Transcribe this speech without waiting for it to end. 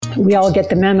we all get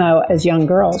the memo as young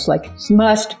girls, like,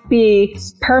 must be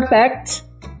perfect.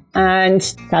 And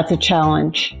that's a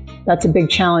challenge. That's a big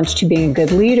challenge to being a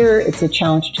good leader. It's a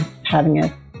challenge to having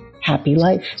a happy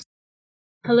life.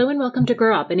 Hello and welcome to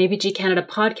Grow Up, an Ogilvy Canada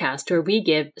podcast where we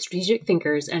give strategic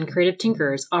thinkers and creative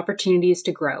tinkerers opportunities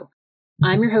to grow.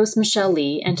 I'm your host, Michelle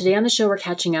Lee, and today on the show we're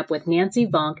catching up with Jancy,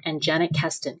 Vonk, and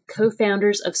Kestin,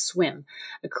 co-founders of SWIM,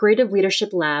 a creative leadership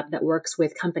lab that works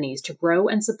with companies to grow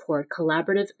and support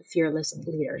collaborative, fearless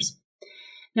leaders.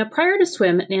 Now, prior to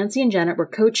SWIM, Jancy and Janet were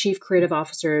co-chief creative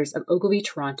officers of Ogilvy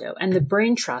Toronto and the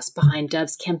brain trust behind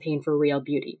Dove's campaign for real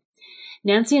beauty.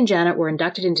 Jancy and Janet were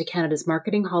inducted into Canada's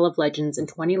Marketing Hall of Legends in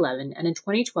 2011, and in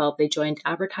 2012 they joined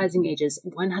Advertising Age's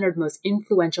 100 Most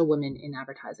Influential Women in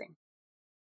Advertising.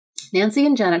 Jancy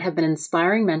and Janet have been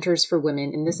inspiring mentors for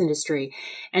women in this industry,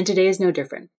 and today is no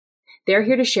different. They're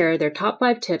here to share their top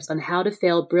 5 tips on how to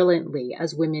fail brilliantly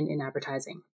as women in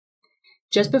advertising.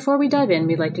 Just before we dive in,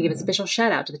 we'd like to give a special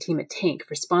shout out to the team at Tank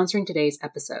for sponsoring today's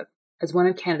episode. As one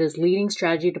of Canada's leading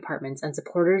strategy departments and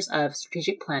supporters of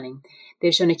strategic planning,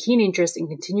 they've shown a keen interest in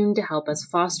continuing to help us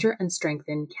foster and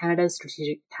strengthen Canada's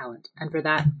strategic talent. And for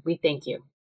that, we thank you.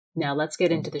 Now let's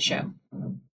get into the show.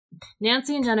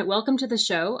 Jancy and Janet, welcome to the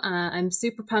show. I'm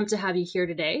super pumped to have you here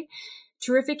today.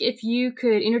 Terrific. If you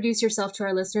could introduce yourself to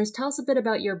our listeners, tell us a bit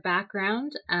about your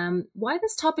background, why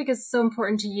this topic is so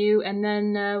important to you, and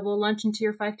then we'll launch into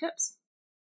your 5 tips.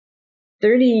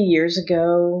 30 years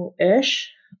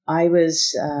ago-ish, I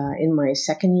was in my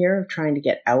second year of trying to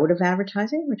get out of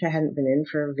advertising, which I hadn't been in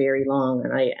for very long.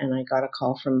 And I got a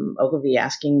call from Ogilvy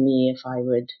asking me if I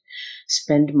would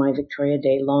spend my Victoria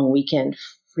Day long weekend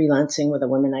freelancing with a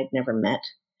woman I'd never met.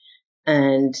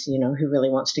 And, who really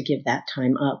wants to give that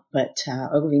time up? But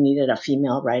Ogilvy needed a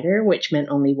female writer, which meant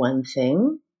only one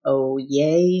thing. Oh,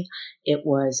 yay. It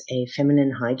was a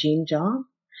feminine hygiene job,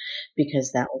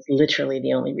 because that was literally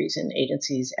the only reason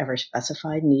agencies ever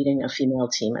specified needing a female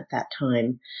team at that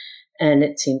time. And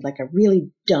it seemed like a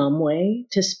really dumb way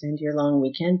to spend your long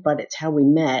weekend, but it's how we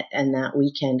met. And that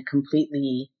weekend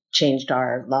completely changed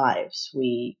our lives.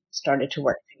 We started to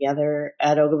work together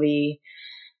at Ogilvy,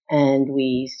 and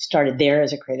we started there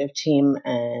as a creative team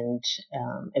and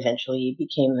eventually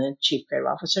became the chief creative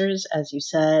officers, as you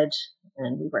said.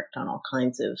 And we worked on all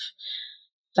kinds of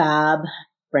fab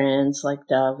brands like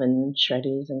Dove and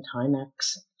Shreddies and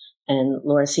Timex, and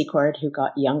Laura Secord, who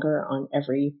got younger on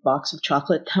every box of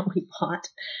chocolate that we bought.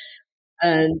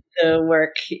 And the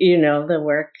work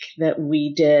that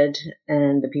we did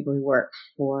and the people who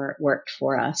worked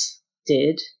for us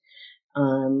did,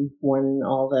 won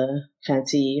all the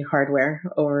fancy hardware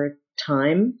over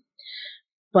time.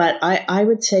 But I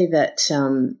would say that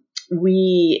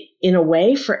we, in a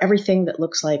way, for everything that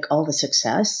looks like all the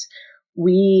success,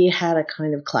 we had a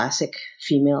kind of classic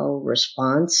female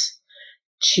response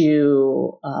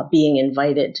to being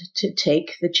invited to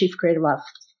take the chief creative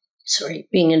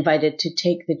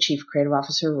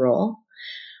officer role,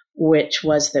 which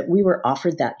was that we were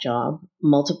offered that job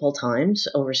multiple times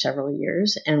over several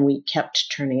years, and we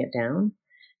kept turning it down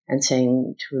and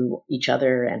saying to each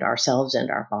other and ourselves and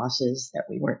our bosses that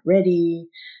we weren't ready,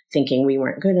 thinking we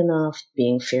weren't good enough,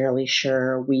 being fairly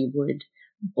sure we would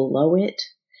blow it.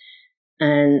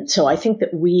 And so I think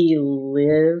that we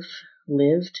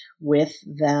lived with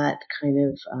that kind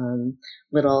of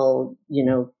little,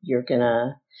 you're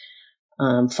gonna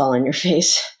fall on your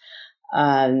face,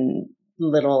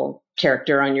 little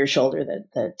character on your shoulder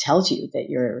that tells you that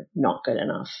you're not good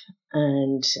enough.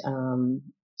 And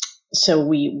so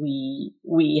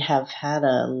we have had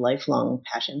a lifelong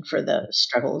passion for the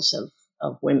struggles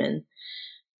of women,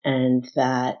 and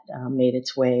that made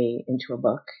its way into a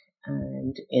book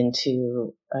and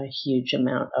into a huge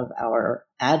amount of our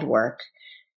ad work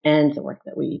and the work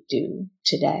that we do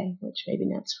today, which maybe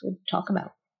Nets would talk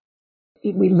about.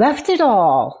 We left it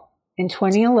all in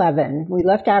 2011. We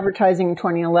left advertising in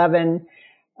 2011,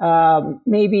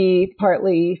 maybe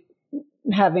partly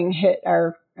having hit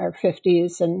our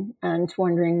 50s and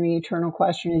wondering the eternal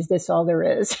question, is this all there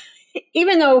is?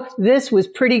 Even though this was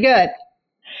pretty good.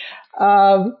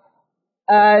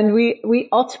 And we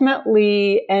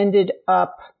ultimately ended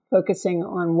up focusing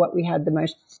on what we had the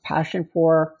most passion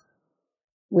for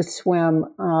with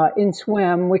in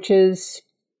SWIM, which is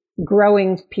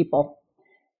growing people.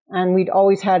 And we'd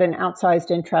always had an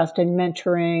outsized interest in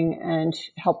mentoring and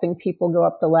helping people go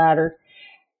up the ladder.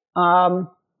 And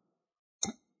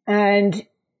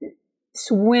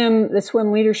the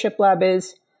SWIM Leadership Lab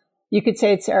is, you could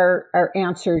say it's our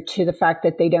answer to the fact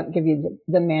that they don't give you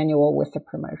the manual with the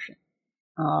promotion.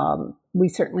 We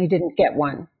certainly didn't get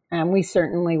one. And we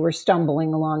certainly were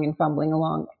stumbling along and fumbling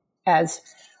along as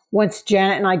once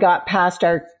Janet and I got past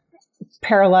our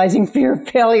paralyzing fear of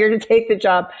failure to take the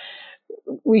job,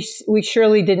 we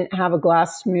surely didn't have a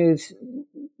glass smooth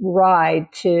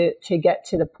ride to get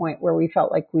to the point where we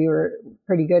felt like we were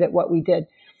pretty good at what we did.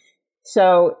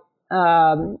 So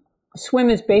swim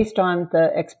is based on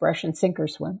the expression sink or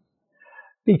swim,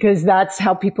 because that's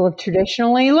how people have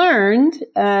traditionally learned,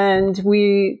 and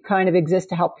we kind of exist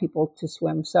to help people to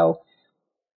swim. So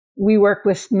we work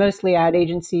with mostly ad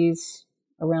agencies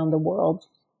around the world,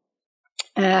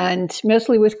 and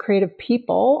mostly with creative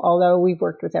people, although we've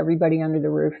worked with everybody under the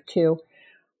roof too.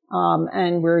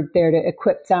 And we're there to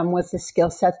equip them with the skill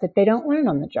set that they don't learn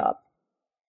on the job,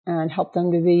 and help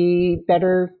them to be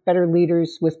better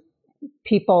leaders with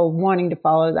people wanting to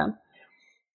follow them.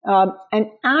 And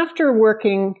after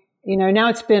working, now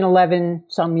it's been 11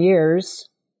 some years.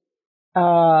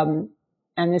 And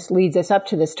this leads us up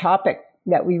to this topic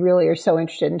that we really are so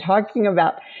interested in talking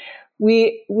about.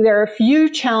 There are a few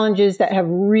challenges that have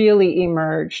really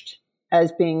emerged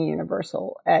as being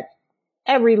universal at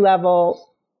every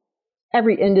level,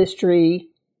 every industry.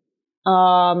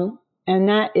 And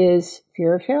that is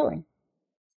fear of failing.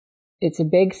 It's a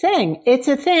big thing. It's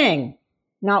a thing.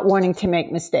 Not wanting to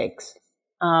make mistakes.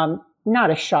 Not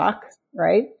a shock,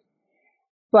 right?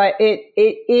 But it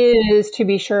is, to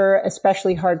be sure,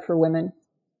 especially hard for women.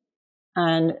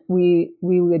 And we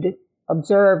would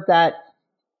observe that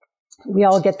we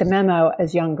all get the memo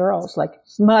as young girls, like,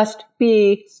 must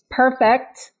be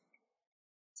perfect.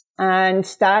 And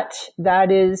that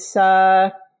is,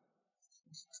 that's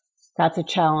a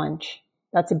challenge.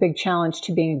 That's a big challenge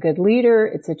to being a good leader.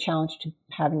 It's a challenge to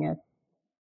having a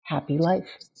happy life,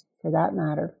 for that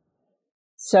matter.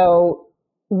 So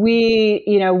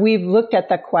we've looked at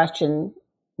that question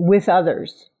with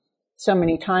others so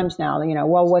many times now,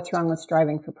 well, what's wrong with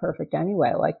striving for perfect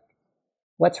anyway? Like,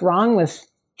 what's wrong with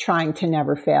trying to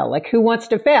never fail? Like, who wants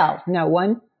to fail? No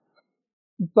one.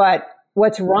 But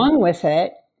what's wrong with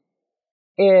it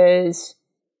is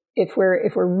if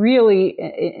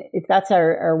that's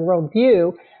our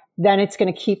worldview, then it's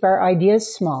going to keep our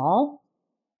ideas small,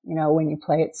 when you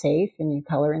play it safe and you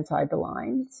color inside the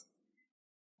lines.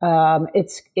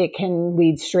 It can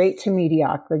lead straight to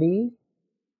mediocrity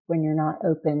when you're not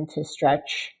open to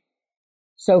stretch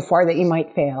so far that you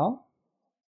might fail.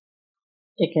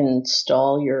 It can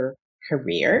stall your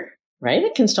career, right?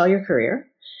 It can stall your career.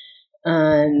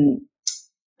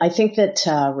 I think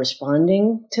that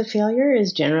responding to failure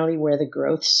is generally where the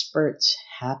growth spurts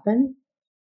happen.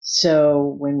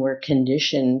 So when we're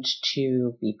conditioned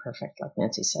to be perfect, like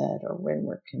Nancy said, or when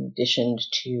we're conditioned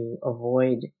to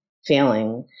avoid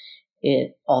failing,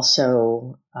 it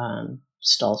also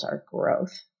stalls our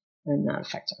growth, and that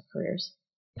affects our careers.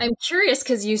 I'm curious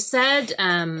because you said,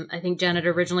 I think, Janet,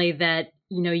 originally that,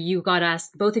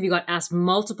 both of you got asked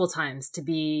multiple times to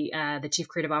be the chief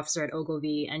creative officer at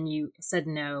Ogilvy, and you said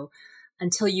no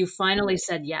until you finally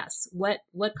said yes. What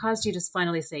caused you to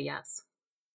finally say yes?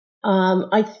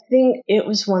 I think it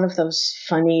was one of those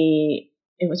funny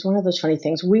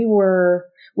things.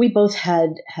 We both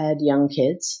had young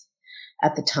kids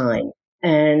at the time.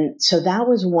 And so that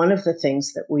was one of the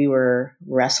things that we were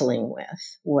wrestling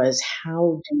with, was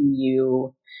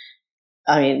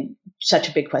such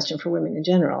a big question for women in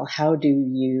general. How do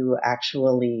you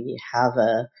actually have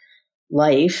a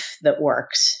life that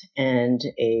works and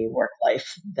a work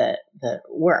life that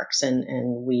works?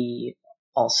 And we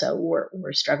also were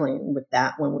struggling with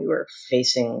that when we were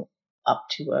facing up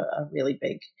to a really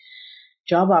big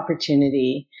job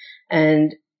opportunity.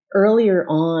 And earlier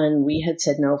on, we had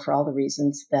said no for all the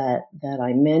reasons that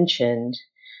I mentioned.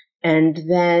 And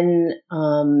then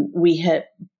we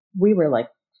were like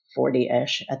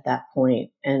 40-ish at that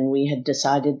point, and we had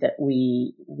decided that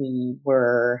we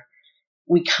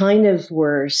kind of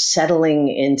were settling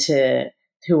into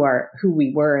who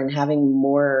we were and having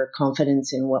more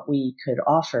confidence in what we could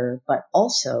offer. But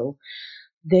also,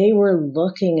 they were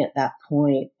looking at that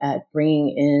point at bringing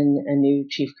in a new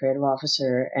chief creative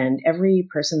officer, and every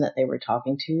person that they were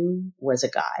talking to was a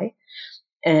guy.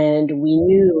 And we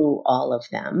knew all of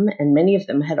them, and many of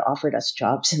them had offered us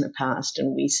jobs in the past,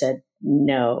 and we said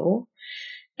no.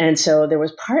 And so there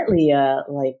was partly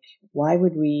why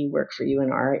would we work for you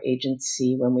in our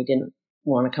agency when we didn't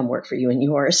want to come work for you in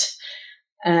yours?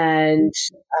 And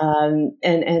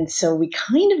so we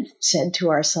kind of said to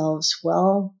ourselves,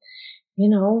 well,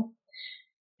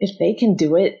 if they can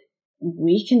do it,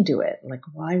 we can do it. Like,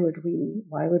 why would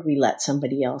we let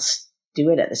somebody else do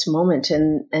it at this moment?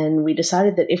 And we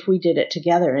decided that if we did it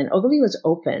together, and Ogilvy was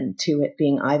open to it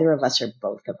being either of us or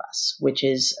both of us, which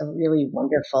is a really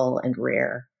wonderful and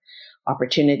rare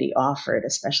opportunity offered,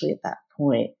 especially at that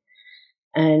point.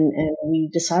 And we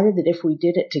decided that if we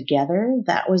did it together,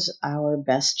 that was our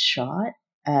best shot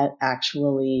at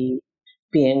actually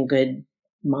being good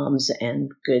moms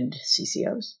and good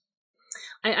CCOs.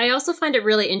 I also find it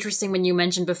really interesting when you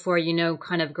mentioned before,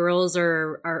 kind of girls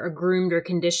are groomed or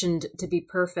conditioned to be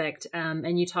perfect.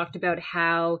 And you talked about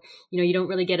how, you don't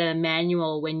really get a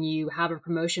manual when you have a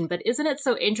promotion. But isn't it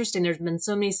so interesting? There's been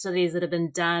so many studies that have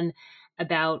been done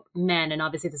about men, and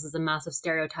obviously this is a massive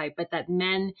stereotype, but that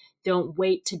men don't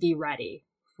wait to be ready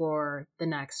for the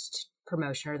next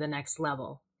promotion or the next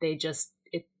level. It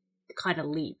kind of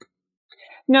leap.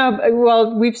 No,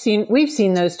 well, we've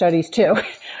seen those studies too,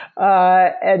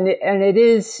 and it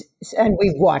is, and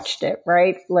we've watched it,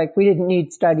 right? Like we didn't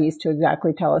need studies to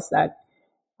exactly tell us that.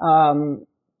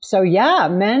 So yeah,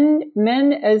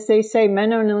 men, as they say,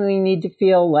 men only need to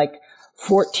feel like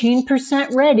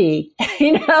 14% ready.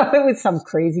 It was some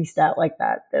crazy stat like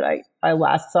that I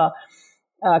last saw.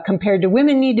 Compared to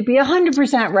women need to be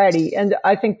 100% ready, and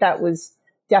I think that was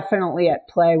definitely at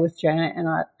play with Janet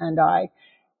and I.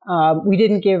 We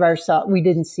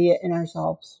didn't see it in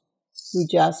ourselves.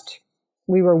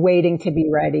 We were waiting to be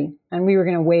ready, and we were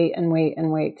going to wait and wait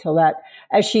and wait till that,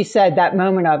 as she said, that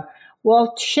moment of,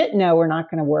 well, shit, no, we're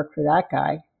not going to work for that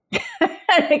guy.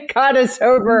 And it got us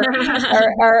over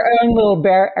our own little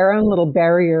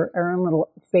barrier, our own little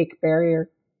fake barrier.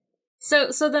 So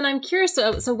then I'm curious.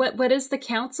 So what is the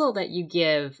counsel that you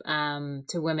give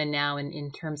to women now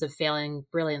in terms of failing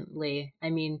brilliantly? I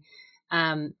mean,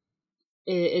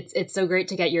 it's so great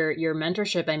to get your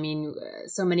mentorship. I mean,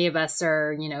 so many of us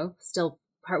are, still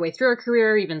partway through our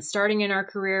career, even starting in our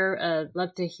career.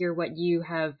 Love to hear what you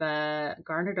have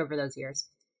garnered over those years.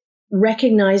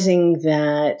 Recognizing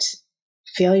that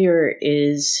failure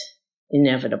is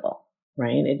inevitable,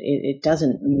 right? It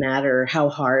doesn't matter how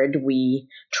hard we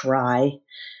try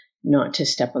not to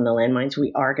step on the landmines.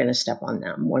 We are going to step on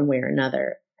them one way or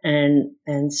another.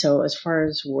 And so as far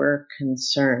as we're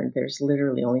concerned, there's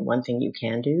literally only one thing you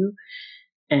can do.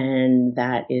 And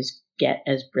that is get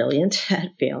as brilliant at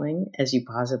failing as you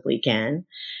possibly can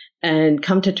and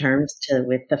come to terms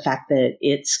with the fact that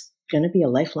it's going to be a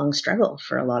lifelong struggle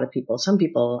for a lot of people. Some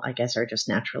people, I guess, are just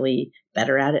naturally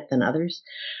better at it than others.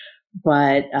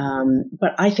 But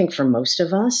I think for most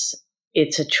of us,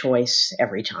 it's a choice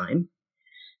every time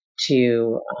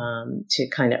to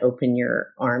kind of open your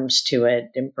arms to it,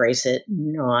 embrace it,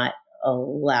 not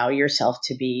allow yourself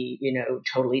to be,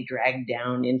 totally dragged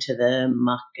down into the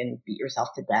muck and beat yourself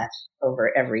to death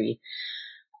over every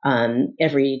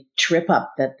trip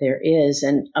up that there is.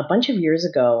 And a bunch of years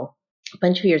ago,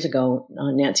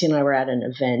 Nancy and I were at an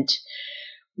event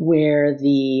where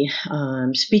the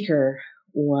speaker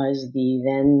was the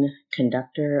then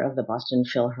conductor of the Boston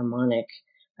Philharmonic,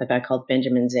 a guy called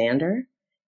Benjamin Zander,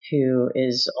 who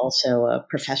is also a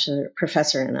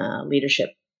professor and a leadership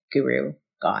guru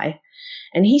guy.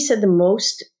 And he said the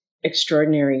most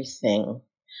extraordinary thing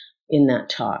in that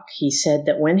talk. He said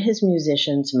that when his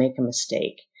musicians make a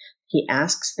mistake, he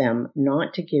asks them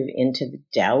not to give in to the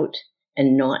doubt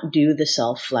and not do the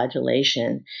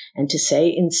self-flagellation, and to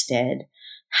say instead,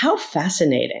 how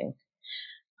fascinating,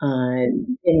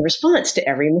 in response to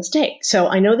every mistake. So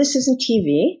I know this isn't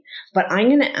TV, but I'm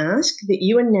going to ask that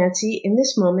you and Nancy in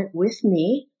this moment with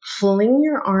me, fling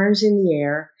your arms in the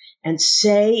air and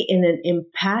say in an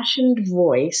impassioned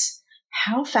voice,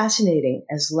 how fascinating,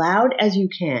 as loud as you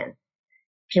can.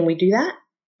 Can we do that?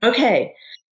 Okay.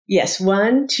 Yes.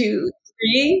 1, 2,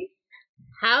 3.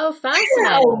 How fascinating.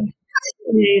 How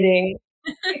fascinating.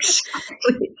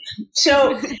 Exactly.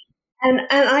 So, and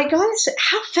I gotta say,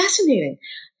 how fascinating.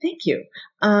 Thank you.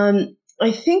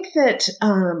 I think that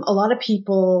a lot of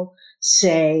people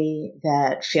say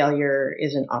that failure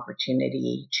is an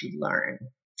opportunity to learn,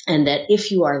 and that if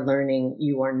you are learning,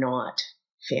 you are not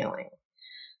failing.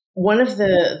 One of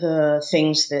the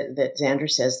things that Xander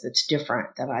says that's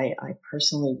different, that I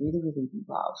personally really, really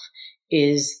love,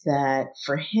 is that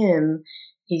for him,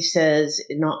 he says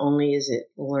not only is it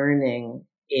learning,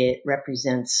 it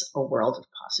represents a world of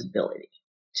possibility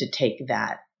to take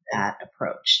that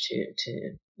approach to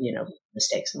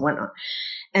mistakes and whatnot.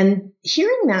 And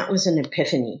hearing that was an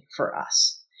epiphany for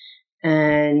us.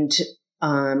 And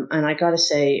I got to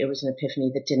say, it was an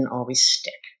epiphany that didn't always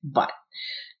stick,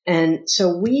 and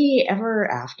so ever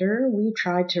after, we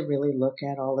tried to really look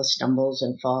at all the stumbles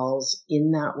and falls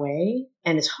in that way.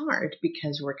 And it's hard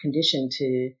because we're conditioned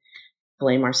to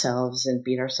blame ourselves and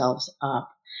beat ourselves up.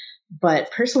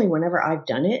 But personally, whenever I've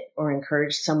done it or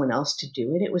encouraged someone else to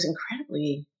do it, it was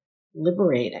incredibly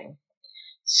liberating.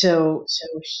 So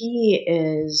he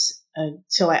is,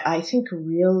 I think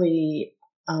really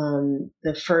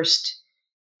the first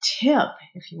tip,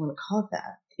 if you want to call it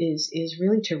that, is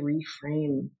really to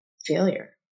reframe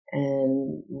failure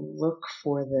and look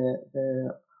for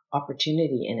the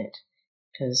opportunity in it,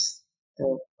 because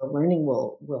the learning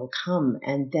will come,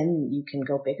 and then you can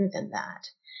go bigger than that.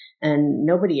 And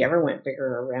nobody ever went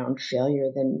bigger around failure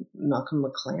than Malcolm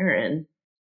McLaren.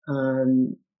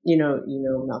 You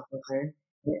know Malcolm McLaren.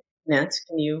 Nance,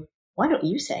 why don't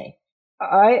you say?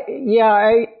 As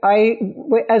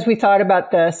we thought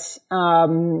about this,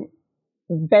 Benjamin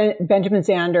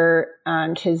Zander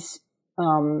and his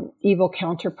evil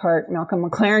counterpart, Malcolm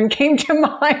McLaren, came to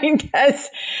mind as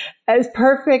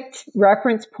perfect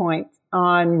reference point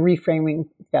on reframing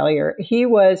failure.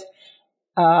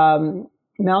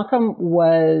 Malcolm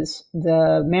was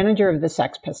the manager of the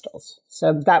Sex Pistols.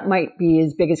 So that might be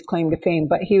his biggest claim to fame,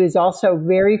 but he was also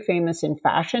very famous in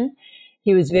fashion.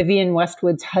 He was Vivienne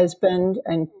Westwood's husband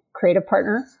and creative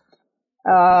partner.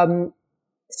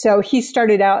 So he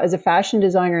started out as a fashion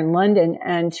designer in London,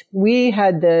 and we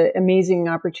had the amazing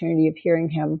opportunity of hearing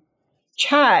him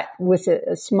chat with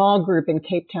a small group in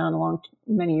Cape Town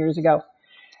many years ago.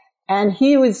 And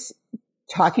he was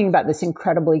talking about this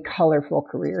incredibly colorful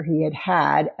career he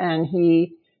had. And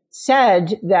he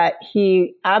said that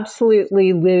he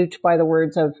absolutely lived by the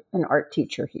words of an art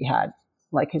teacher he had,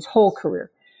 like his whole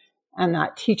career. And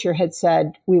that teacher had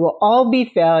said, "We will all be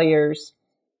failures,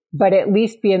 but at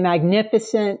least be a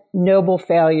magnificent, noble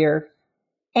failure.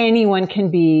 Anyone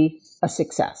can be a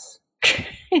success."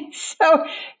 So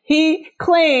he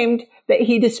claimed that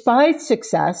he despised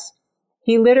success.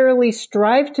 He literally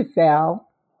strived to fail.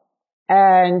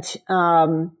 And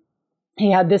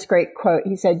he had this great quote.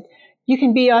 He said, "You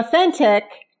can be authentic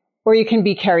or you can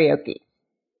be karaoke."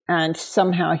 And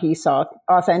somehow he saw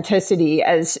authenticity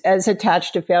as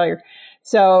attached to failure.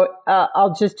 So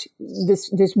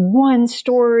this one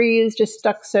story is just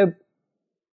stuck so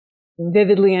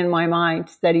vividly in my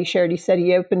mind that he shared. He said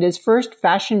he opened his first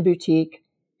fashion boutique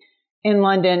in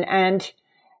London, and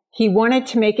he wanted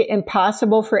to make it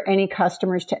impossible for any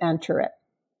customers to enter it.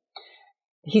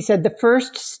 He said the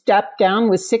first step down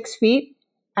was 6 feet,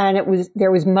 and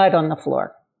there was mud on the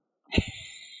floor.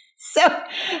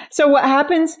 So what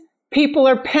happens? People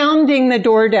are pounding the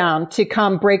door down to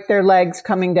come break their legs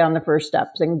coming down the first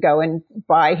steps and go and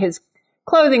buy his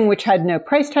clothing, which had no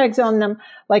price tags on them.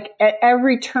 Like at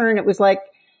every turn, it was like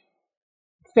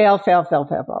fail, fail, fail,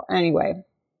 fail, fail. Anyway,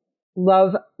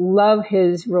 love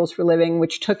his rules for living,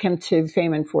 which took him to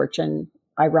fame and fortune,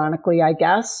 ironically, I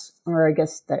guess, or I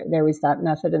guess there was that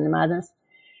method in the madness.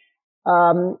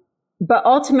 But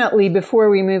ultimately, before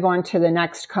we move on to the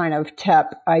next kind of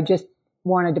tip, I just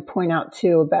wanted to point out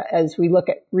too, about as we look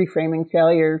at reframing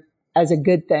failure as a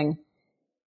good thing.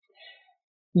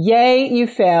 Yay, you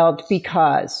failed,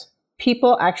 because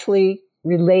people actually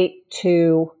relate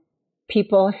to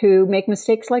people who make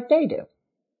mistakes like they do.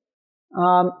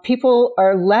 People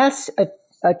are less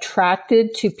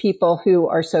attracted to people who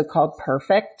are so-called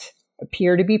perfect,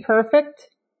 appear to be perfect.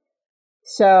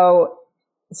 So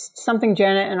something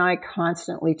Janet and I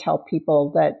constantly tell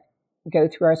people that go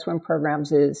through our swim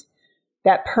programs is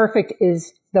that perfect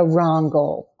is the wrong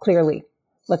goal. Clearly,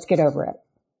 let's get over it.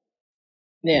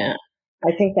 Yeah,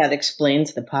 I think that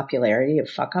explains the popularity of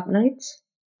fuck up nights.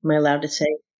 Am I allowed to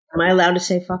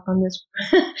say fuck on this?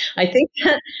 I think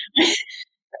that.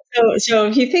 So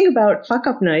if you think about fuck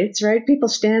up nights, right? People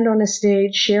stand on a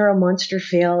stage, share a monster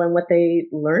fail and what they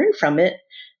learn from it,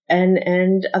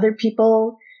 and other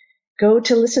people go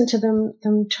to listen to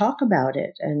them talk about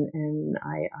it. And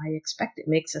I expect it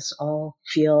makes us all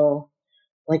feel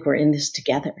like we're in this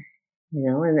together,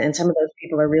 and some of those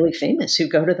people are really famous who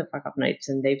go to the fuck up nights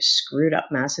and they've screwed up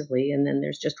massively. And then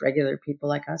there's just regular people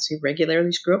like us who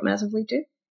regularly screw up massively too.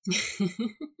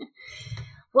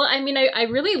 Well, I mean, I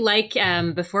really like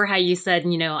before how you said,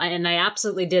 and I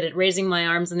absolutely did it, raising my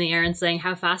arms in the air and saying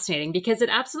how fascinating, because it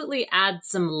absolutely adds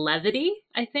some levity,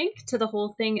 I think, to the whole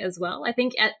thing as well. I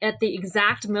think at the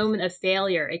exact moment of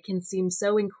failure, it can seem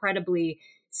so incredibly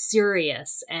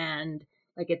serious and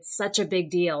like it's such a big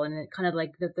deal. And it kind of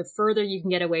like the further you can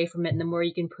get away from it and the more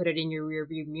you can put it in your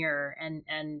rearview mirror and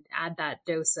add that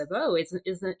dose of, oh,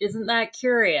 isn't that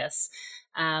curious?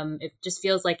 It just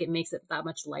feels like it makes it that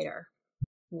much lighter.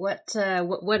 What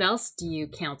else do you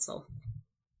counsel?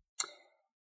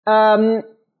 I'm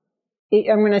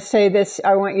going to say this.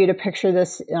 I want you to picture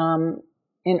this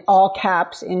in all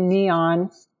caps, in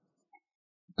neon,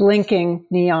 blinking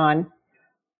neon.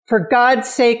 For God's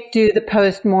sake, do the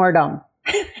postmortem.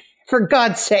 For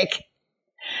God's sake.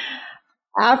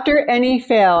 After any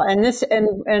fail,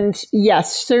 and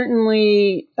yes,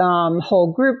 certainly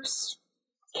whole groups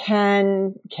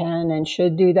can and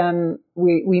should do them.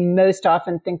 We most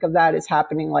often think of that as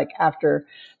happening like after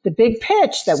the big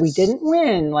pitch that we didn't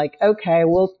win. Like, okay,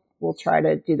 we'll try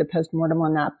to do the postmortem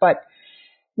on that. But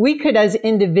we could, as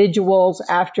individuals,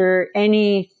 after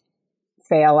any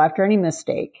fail, after any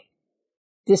mistake,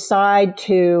 decide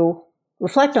to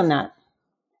reflect on that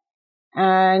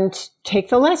and take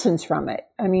the lessons from it.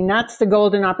 I mean, that's the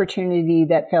golden opportunity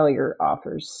that failure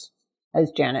offers,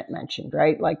 as Janet mentioned,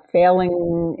 right? Like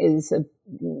failing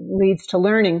leads to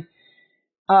learning.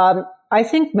 I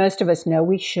think most of us know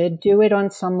we should do it on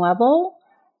some level,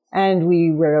 and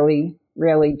we rarely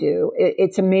do.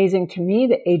 It's amazing to me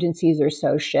that agencies are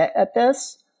so shit at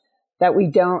this, that we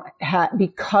don't have,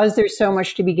 because there's so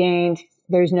much to be gained,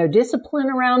 there's no discipline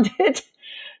around it.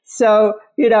 So,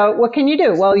 what can you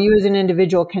do? Well, you as an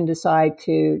individual can decide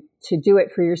to do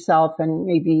it for yourself and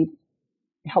maybe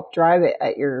help drive it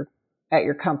at your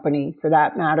company, for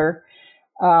that matter.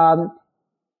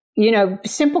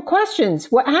 Simple questions.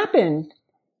 What happened?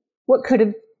 What could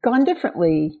have gone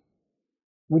differently?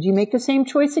 Would you make the same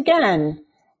choice again?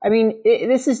 I mean,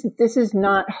 this is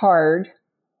not hard.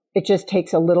 It just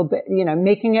takes a little bit,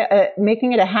 making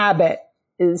it a habit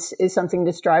is something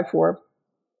to strive for.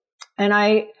 And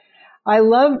I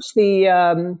loved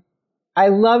the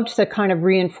kind of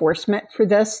reinforcement for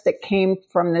this that came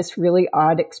from this really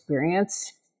odd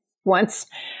experience once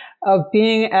of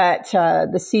being at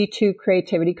the C2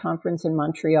 Creativity Conference in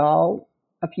Montreal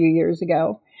a few years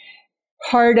ago.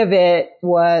 Part of it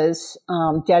was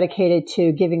dedicated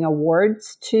to giving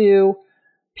awards to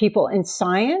people in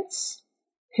science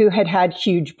who had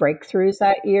huge breakthroughs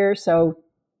that year. So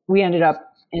we ended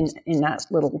up in that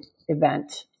little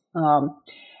event.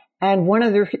 And one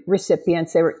of the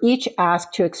recipients, they were each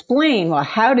asked to explain, well,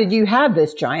 how did you have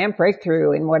this giant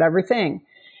breakthrough in whatever thing?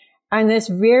 And this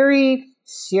very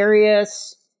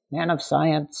serious man of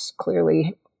science,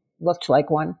 clearly looked like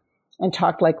one and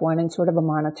talked like one in sort of a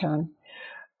monotone,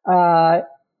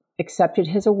 accepted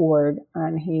his award,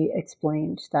 and he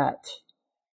explained that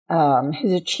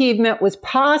his achievement was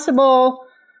possible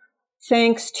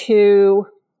thanks to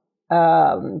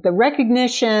the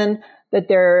recognition that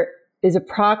there is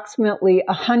approximately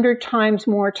 100 times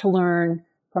more to learn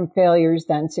from failures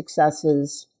than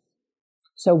successes.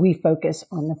 So we focus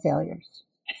on the failures.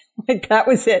 Like that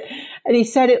was it. And he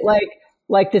said it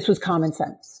like this was common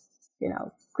sense,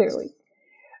 clearly.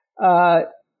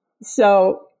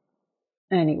 So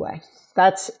anyway,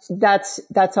 that's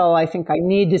all I think I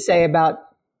need to say about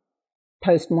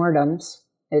postmortems.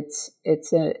 It's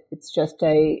just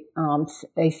a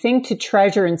thing to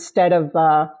treasure instead of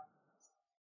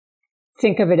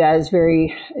think of it as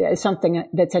something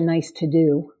that's a nice to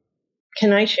do.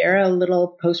 Can I share a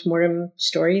little postmortem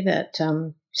story that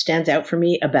stands out for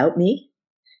me about me?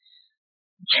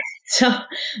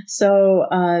 So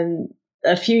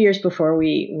a few years before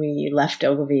we left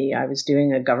Ogilvy, I was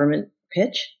doing a government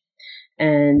pitch,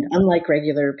 and unlike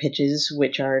regular pitches,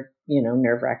 which are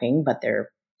nerve-wracking, but they're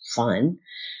fun.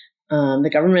 The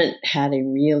government had a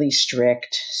really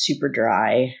strict, super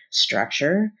dry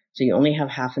structure. So you only have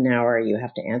half an hour. You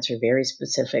have to answer very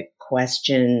specific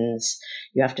questions.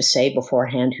 You have to say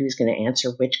beforehand who's going to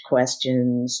answer which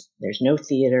questions. There's no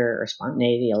theater or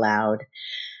spontaneity allowed.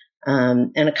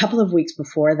 And a couple of weeks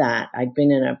before that, I'd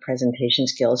been in a presentation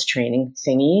skills training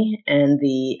thingy. And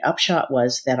the upshot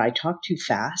was that I talked too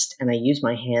fast and I used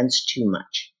my hands too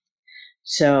much.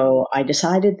 So I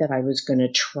decided that I was going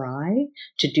to try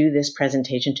to do this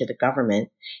presentation to the government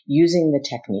using the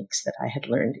techniques that I had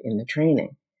learned in the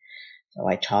training. So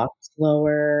I talked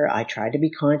slower. I tried to be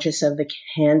conscious of the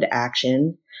hand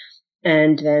action.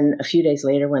 And then a few days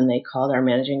later, when they called our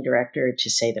managing director to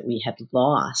say that we had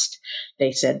lost,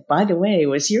 they said, by the way,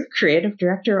 was your creative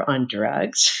director on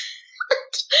drugs?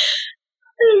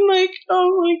 I'm like,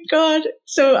 oh my God.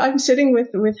 So I'm sitting with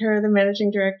her, the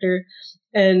managing director,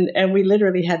 and we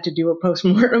literally had to do a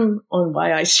postmortem on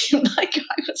why I seemed like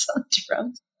I was on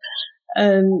drugs.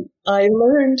 And I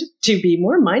learned to be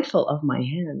more mindful of my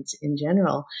hands in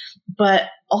general, but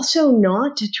also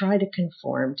not to try to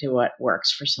conform to what works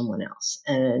for someone else.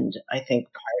 And I think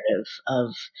part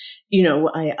of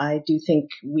I do think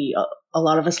a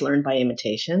lot of us learn by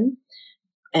imitation,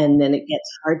 and then it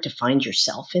gets hard to find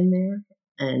yourself in there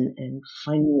and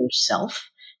finding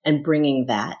yourself and bringing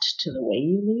that to the way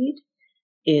you lead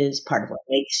is part of what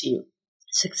makes you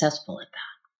successful at that.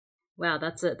 Wow,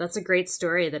 that's a great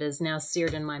story that is now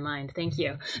seared in my mind. Thank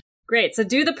you. Great. So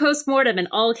do the postmortem in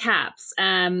all caps.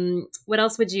 What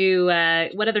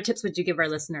other tips would you give our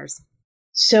listeners?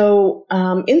 So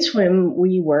in swim,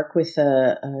 we work with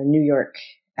a New York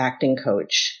acting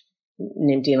coach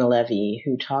named Dina Levy,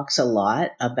 who talks a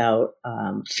lot about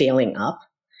failing up.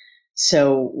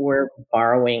 So we're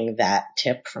borrowing that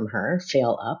tip from her,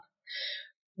 fail up.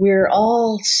 We're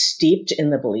all steeped in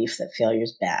the belief that failure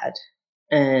is bad.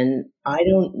 And I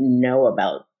don't know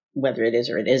about whether it is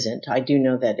or it isn't. I do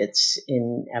know that it's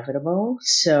inevitable.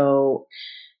 So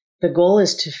the goal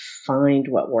is to find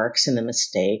what works in the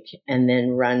mistake and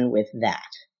then run with that.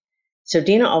 So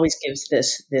Dina always gives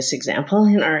this example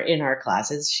in our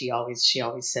classes. She always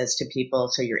says to people,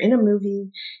 so you're in a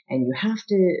movie and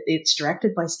it's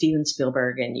directed by Steven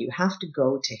Spielberg and you have to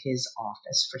go to his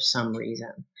office for some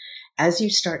reason. As you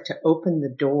start to open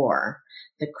the door,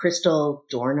 the crystal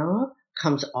doorknob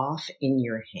comes off in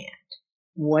your hand.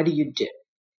 What do you do?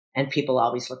 And people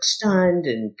always look stunned,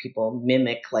 and people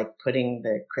mimic like putting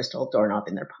the crystal doorknob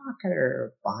in their pocket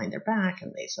or behind their back.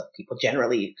 And so people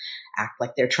generally act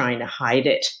like they're trying to hide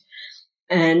it.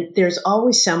 And there's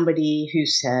always somebody who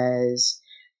says,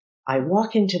 I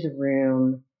walk into the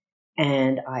room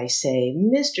and I say,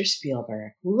 Mr.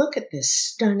 Spielberg, look at this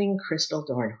stunning crystal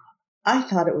doorknob. I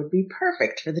thought it would be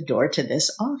perfect for the door to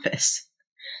this office.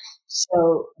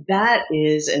 So that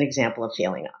is an example of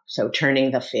failing up. So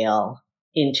turning the fail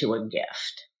into a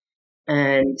gift.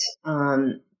 And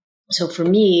so for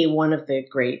me, one of the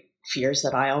great fears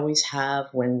that I always have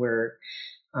when we're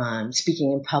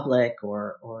speaking in public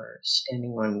or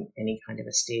standing on any kind of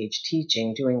a stage,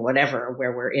 teaching, doing whatever,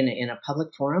 where we're in a public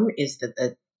forum, is that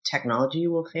the technology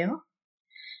will fail.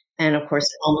 And of course,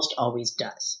 it almost always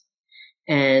does.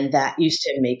 And that used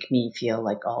to make me feel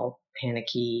like all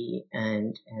panicky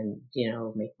and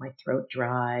make my throat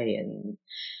dry. And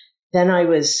then I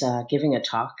was giving a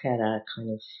talk at a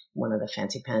kind of one of the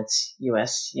fancy pants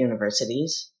US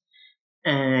universities.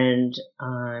 And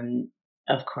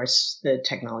of course, the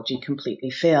technology completely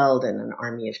failed and an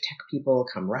army of tech people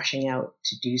come rushing out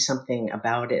to do something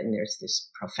about it. And there's this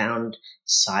profound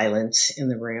silence in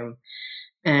the room.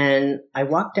 And I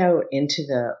walked out into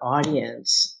the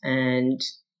audience and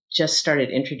just started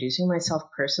introducing myself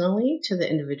personally to the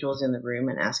individuals in the room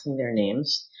and asking their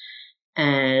names.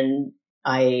 And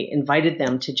I invited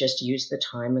them to just use the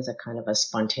time as a kind of a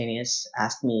spontaneous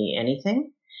ask me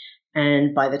anything.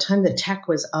 And by the time the tech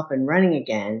was up and running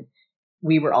again,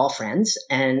 we were all friends.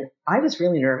 And I was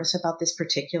really nervous about this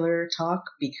particular talk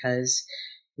because,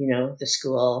 the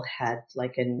school had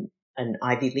like an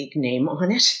Ivy League name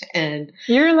on it. And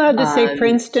you're allowed to say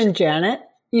Princeton, Janet.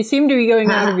 You seem to be going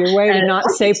out of your way to not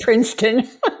say Princeton.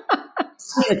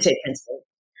 I would say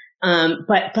Princeton.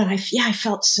 But I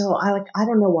felt so, I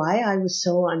don't know why I was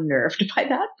so unnerved by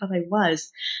that, but I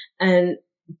was.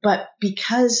 But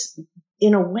because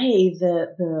in a way,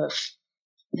 the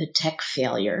tech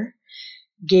failure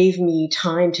gave me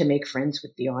time to make friends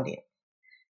with the audience.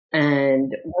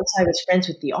 And once I was friends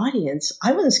with the audience,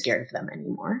 I wasn't scared of them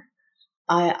anymore.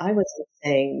 I wasn't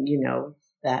saying,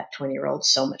 that 20-year-old's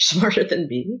so much smarter than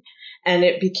me. And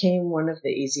it became one of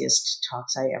the easiest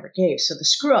talks I ever gave. So the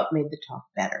screw up made the talk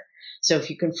better. So if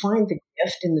you can find the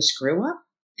gift in the screw up,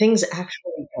 things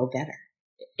actually go better.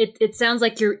 It sounds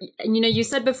like you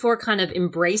said before, kind of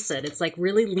embrace it. It's like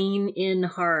really lean in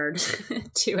hard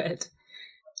to it.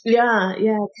 Yeah.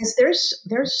 Because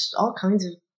there's all kinds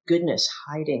of goodness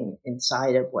hiding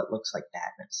inside of what looks like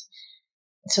badness.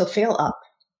 So fail up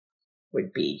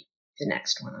would be the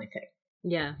next one, I think.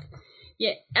 Yeah.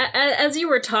 Yeah. As you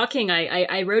were talking,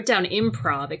 I wrote down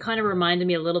improv. It kind of reminded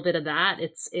me a little bit of that.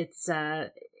 It's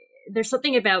there's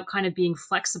something about kind of being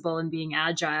flexible and being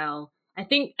agile. I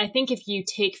think if you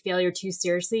take failure too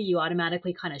seriously, you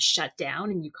automatically kind of shut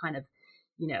down and you kind of,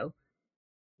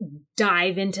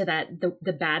 dive into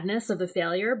the badness of the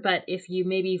failure. But if you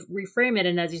maybe reframe it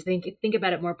and as you think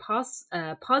about it more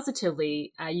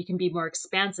positively, you can be more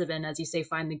expansive and, as you say,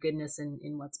 find the goodness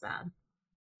in what's bad.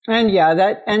 And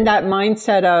that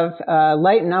mindset of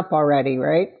lighten up already,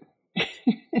 right?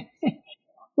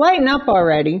 Lighten up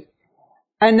already.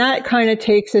 And that kind of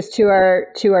takes us to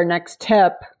our next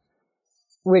tip,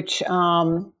 which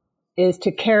is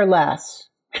to care less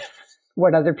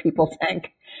what other people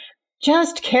think.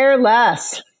 Just care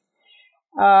less.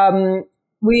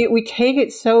 We take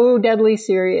it so deadly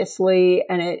seriously,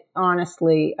 and it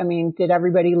honestly, did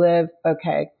everybody live?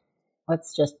 Okay,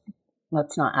 let's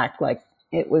not act like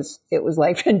it was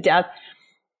life and death.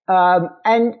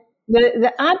 And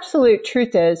the absolute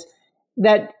truth is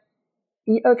that,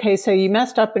 okay, so you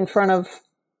messed up in front of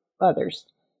others.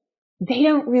 They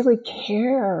don't really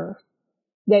care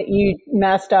that you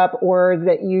messed up or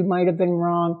that you might have been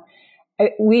wrong.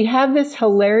 We have this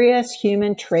hilarious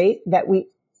human trait that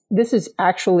this is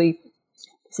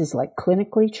like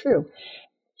clinically true.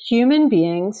 Human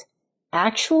beings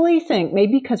actually think,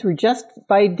 maybe because we're just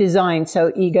by design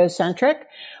so egocentric,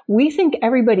 we think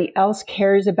everybody else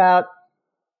cares about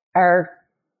our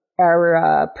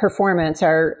performance,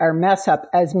 our mess up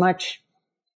as much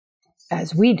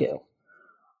as we do.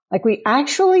 Like we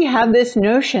actually have this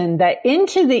notion that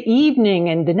into the evening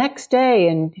and the next day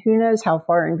and who knows how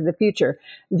far into the future,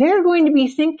 they're going to be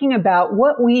thinking about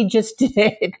what we just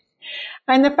did.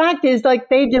 And the fact is, like,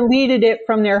 they deleted it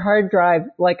from their hard drive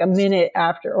like a minute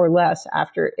after or less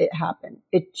after it happened.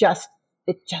 It just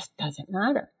doesn't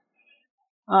matter.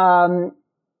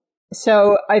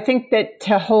 So I think that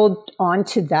to hold on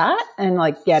to that and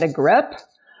like get a grip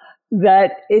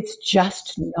that it's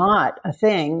just not a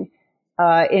thing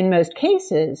in most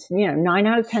cases, 9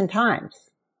 out of 10 times.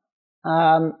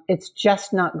 It's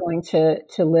just not going to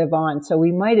live on. So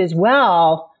we might as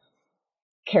well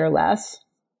care less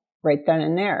right then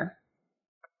and there.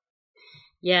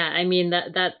 Yeah, I mean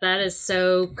that is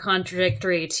so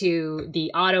contradictory to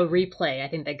the auto replay I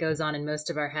think that goes on in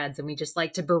most of our heads, and we just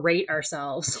like to berate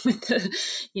ourselves with the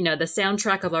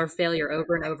soundtrack of our failure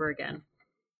over and over again.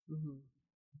 Mm-hmm.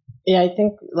 Yeah, I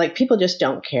think like people just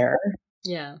don't care.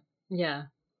 Yeah.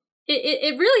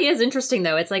 It really is interesting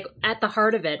though. It's like at the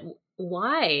heart of it,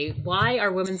 why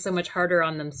are women so much harder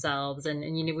on themselves? And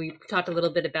we talked a little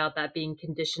bit about that being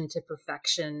conditioned to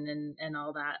perfection and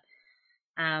all that.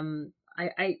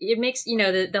 It makes,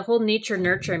 the whole nature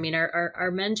nurture. I mean,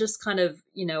 are men just kind of,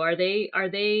 are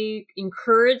they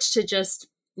encouraged to just,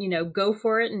 go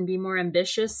for it and be more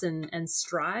ambitious and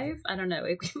strive? I don't know.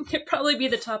 It could probably be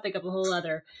the topic of a whole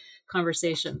other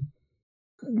conversation.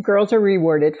 Girls are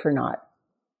rewarded for not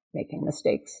making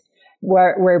mistakes,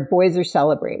 where boys are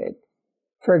celebrated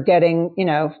for getting,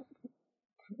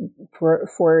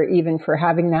 for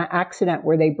having that accident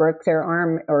where they broke their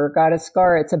arm or got a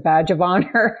scar. It's a badge of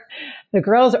honor. The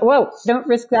girls, whoa, don't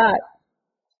risk that.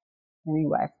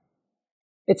 Anyway,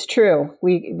 it's true.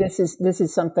 This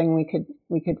is something we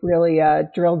could really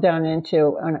drill down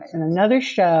into on another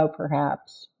show,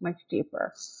 perhaps much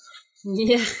deeper.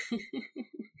 Yeah.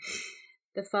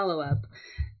 The follow-up.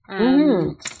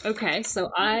 Okay,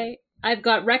 so I've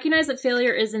got recognize that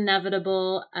failure is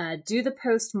inevitable, do the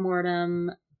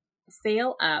post-mortem,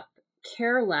 fail up,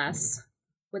 care less.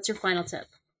 What's your final tip?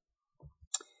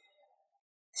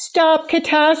 Stop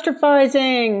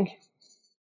catastrophizing.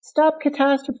 Stop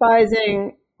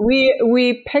catastrophizing.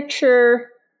 We picture,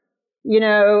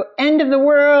 end of the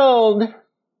world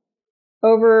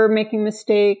over making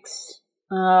mistakes,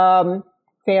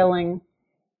 failing,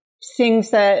 things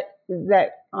that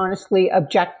honestly,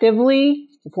 objectively,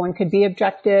 if one could be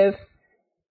objective,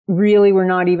 really we're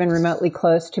not even remotely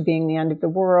close to being the end of the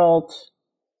world.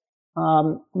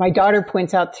 My daughter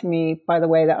points out to me, by the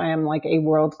way, that I am like a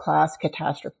world-class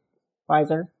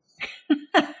catastrophizer.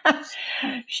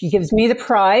 She gives me the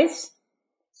prize,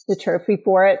 the trophy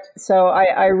for it. So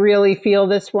I really feel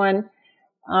this one.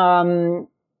 And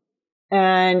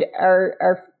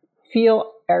our fear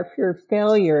of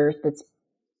failure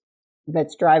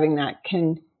that's driving that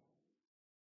can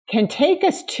take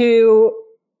us to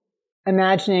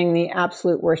imagining the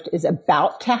absolute worst is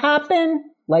about to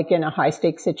happen, like in a high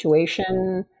stakes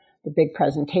situation, the big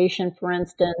presentation, for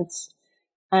instance.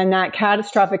 And that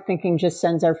catastrophic thinking just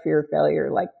sends our fear of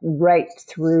failure like right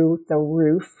through the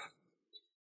roof.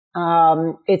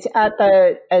 It's at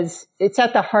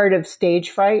the heart of stage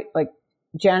fright. Like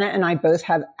Janet and I both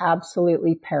have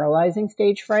absolutely paralyzing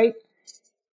stage fright.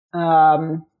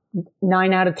 9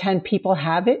 out of 10 people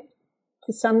have it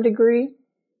to some degree.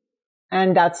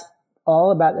 And that's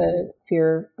all about the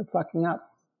fear of fucking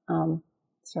up.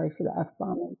 Sorry for the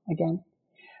F-bomb again.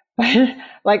 But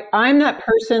like, I'm that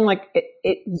person, like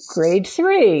grade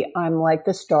 3, I'm like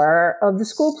the star of the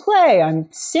school play. I'm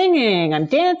singing, I'm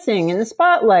dancing in the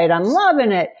spotlight. I'm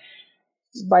loving it.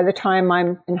 By the time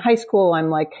I'm in high school, I'm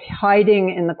like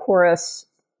hiding in the chorus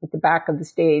at the back of the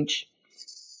stage.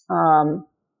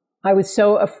 I was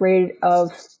so afraid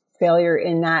of failure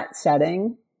in that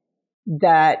setting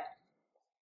that,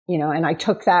 and I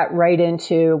took that right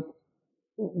into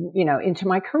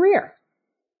my career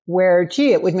where,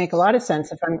 it would make a lot of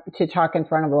sense if I'm to talk in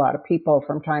front of a lot of people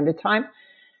from time to time.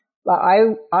 But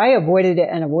I avoided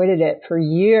it for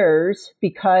years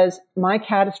because my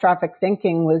catastrophic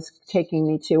thinking was taking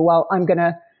me to, well, I'm going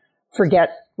to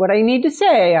forget what I need to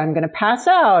say. I'm going to pass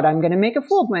out. I'm going to make a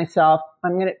fool of myself.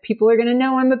 People are going to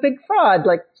know I'm a big fraud,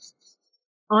 like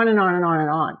on and on and on and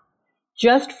on.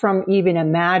 Just from even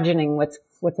imagining what's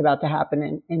about to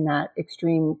happen in that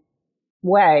extreme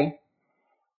way.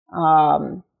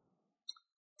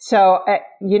 So,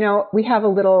 we have a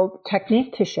little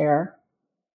technique to share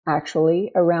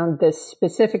actually, around this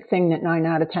specific thing that 9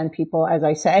 out of 10 people, as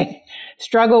I say,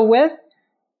 struggle with.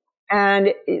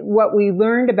 And what we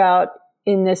learned about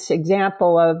in this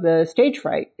example of the stage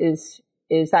fright is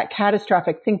that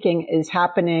catastrophic thinking is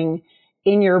happening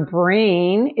in your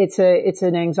brain. It's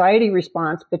an anxiety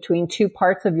response between two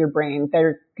parts of your brain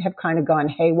that have kind of gone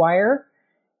haywire.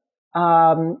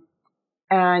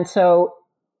 And so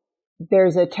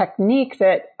there's a technique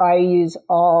that I use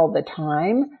all the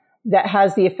time that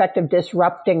has the effect of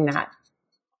disrupting that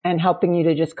and helping you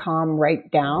to just calm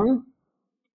right down.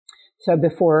 So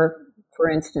before, for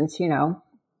instance,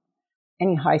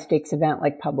 any high stakes event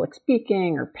like public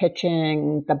speaking or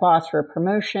pitching the boss for a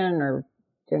promotion or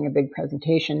doing a big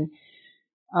presentation,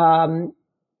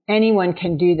 anyone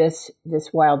can do this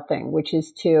wild thing, which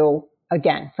is to,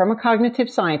 again, from a cognitive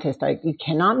scientist, you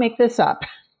cannot make this up.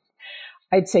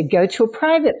 I'd say go to a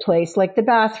private place like the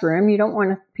bathroom. You don't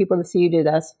want people to see you do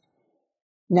this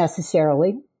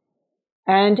necessarily.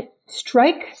 And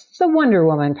strike the Wonder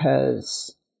Woman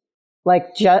pose.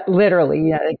 Like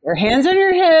literally, like your hands on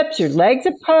your hips, your legs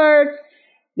apart.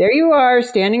 There you are,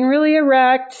 standing really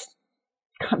erect,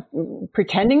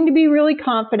 pretending to be really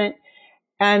confident.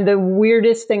 And the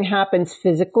weirdest thing happens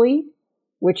physically,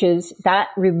 which is that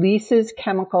releases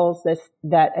chemicals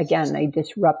that again, they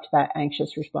disrupt that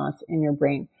anxious response in your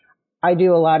brain. I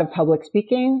do a lot of public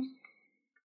speaking.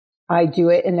 I do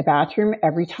it in the bathroom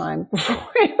every time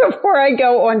before I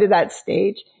go onto that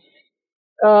stage.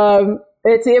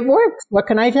 It works. What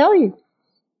can I tell you?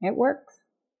 It works.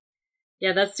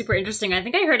 Yeah, that's super interesting. I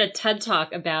think I heard a TED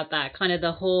Talk about that, kind of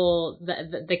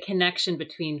the connection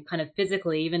between kind of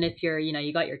physically, even if you're,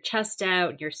 you got your chest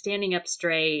out, you're standing up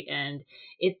straight, and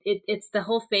it's the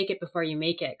whole fake it before you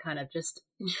make it kind of just,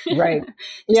 right.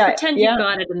 just pretend you've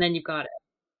got it and then you've got it.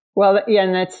 Well, yeah,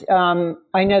 and that's,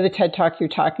 I know the TED Talk you're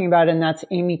talking about, and that's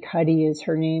Amy Cuddy is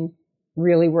her name.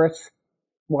 Really worth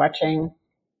watching.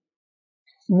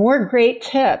 More great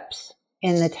tips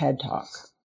in the TED Talk.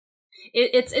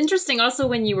 It's interesting also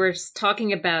when you were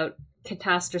talking about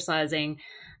catastrophizing.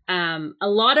 A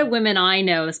lot of women I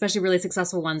know, especially really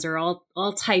successful ones, are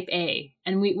all type A.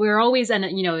 And we're always, and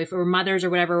if we're mothers or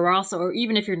whatever, we're also, or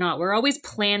even if you're not, we're always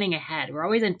planning ahead. We're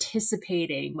always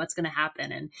anticipating what's going to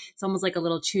happen. And it's almost like a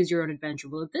little choose your own adventure.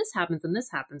 Well, if this happens, then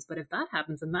this happens. But if that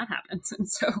happens, then that happens. And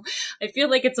so I feel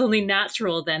like it's only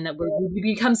natural then that we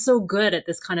become so good at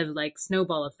this kind of like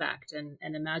snowball effect and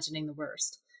imagining the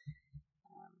worst.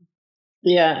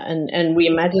 Yeah. And we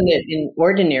imagine it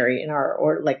in our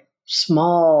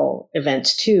small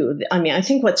events too. I mean, I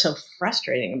think what's so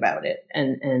frustrating about it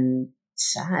and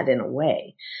sad in a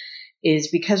way is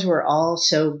because we're all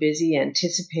so busy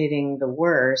anticipating the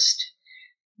worst.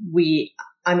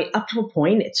 Up to a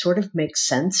point, it sort of makes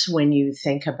sense when you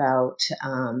think about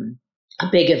a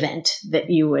big event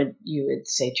that you would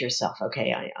say to yourself,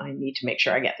 okay, I need to make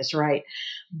sure I get this right.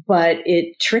 But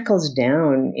it trickles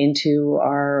down into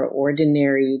our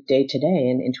ordinary day to day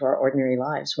and into our ordinary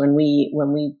lives. When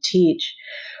we teach,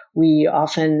 we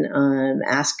often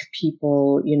ask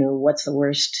people, what's the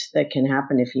worst that can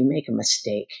happen if you make a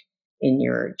mistake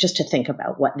just to think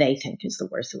about what they think is the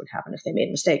worst that would happen if they made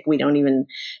a mistake. We don't even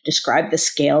describe the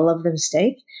scale of the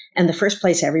mistake. And the first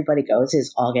place everybody goes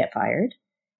is I'll get fired.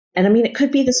 And I mean, it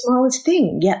could be the smallest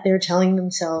thing, yet they're telling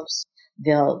themselves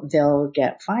they'll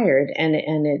get fired. And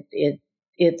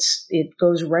it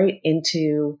goes right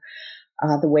into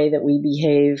the way that we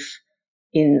behave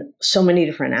in so many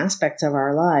different aspects of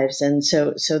our lives. And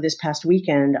so this past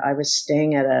weekend, I was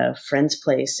staying at a friend's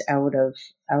place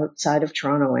outside of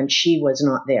Toronto, and she was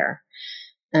not there.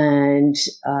 And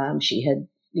she had,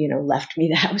 left me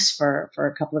the house for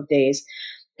a couple of days.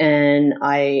 And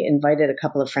I invited a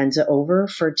couple of friends over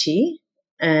for tea.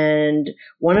 And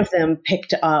one of them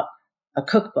picked up a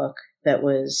cookbook that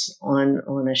was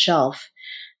on a shelf.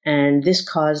 And this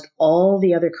caused all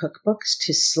the other cookbooks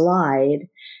to slide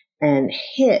and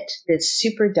hit this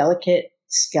super delicate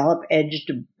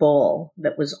scallop-edged bowl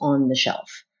that was on the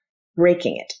shelf,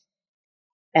 breaking it.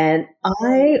 And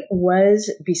I was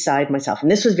beside myself.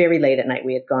 And this was very late at night.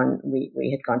 We had gone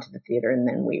to the theater, and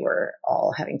then we were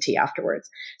all having tea afterwards.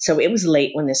 So it was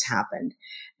late when this happened.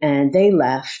 And they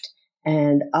left.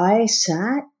 And I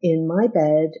sat in my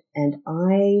bed and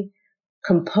I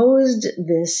composed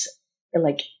this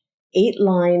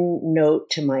 8-line note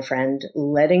to my friend,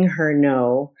 letting her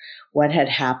know what had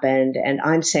happened. And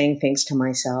I'm saying things to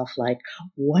myself like,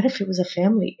 what if it was a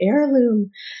family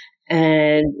heirloom?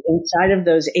 And inside of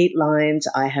those 8 lines,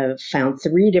 I have found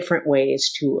 3 different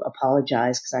ways to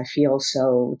apologize because I feel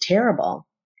so terrible.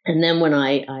 And then when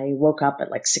I woke up at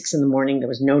 6 a.m, there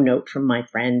was no note from my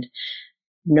friend.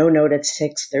 no note at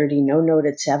 6:30, no note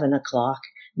at 7:00,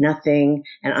 nothing.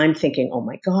 And I'm thinking, oh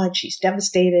my God, she's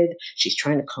devastated. She's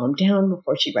trying to calm down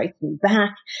before she writes me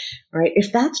back. Right?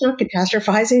 If that's not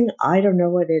catastrophizing, I don't know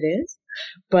what it is.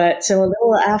 But so a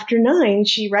little after 9,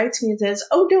 she writes me and says,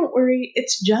 oh, don't worry,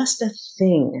 it's just a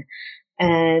thing.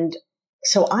 And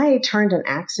so I turned an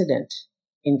accident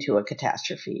into a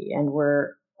catastrophe, and we're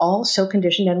all so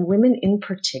conditioned, and women in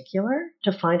particular,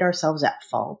 to find ourselves at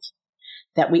fault,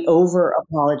 that we over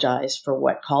apologize for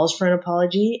what calls for an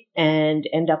apology and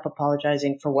end up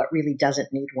apologizing for what really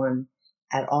doesn't need one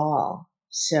at all.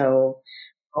 So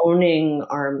owning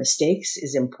our mistakes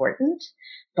is important,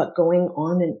 but going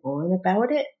on and on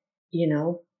about it,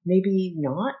 maybe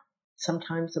not.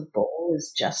 Sometimes a bowl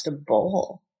is just a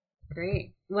bowl.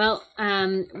 Great. Well,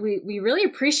 we really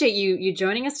appreciate you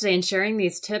joining us today and sharing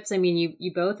these tips. I mean,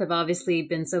 you both have obviously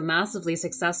been so massively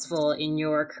successful in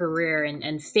your career,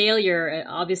 and failure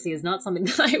obviously is not something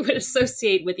that I would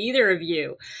associate with either of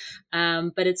you.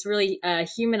 But it's really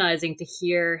humanizing to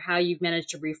hear how you've managed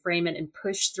to reframe it and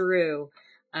push through.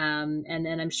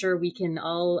 And I'm sure we can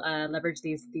all leverage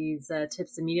these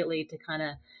tips immediately to kind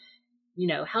of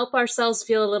help ourselves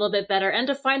feel a little bit better and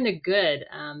to find the good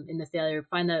in the failure,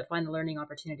 find the learning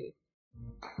opportunity.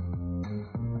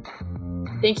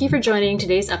 Thank you for joining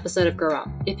today's episode of Grow Up.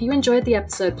 If you enjoyed the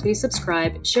episode, please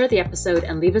subscribe, share the episode,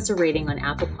 and leave us a rating on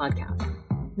Apple Podcasts.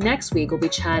 Next week, we'll be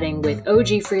chatting with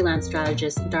OG freelance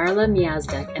strategist Darla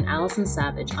Miazdek and Allison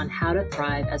Savage on how to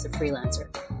thrive as a freelancer.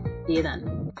 See you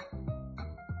then.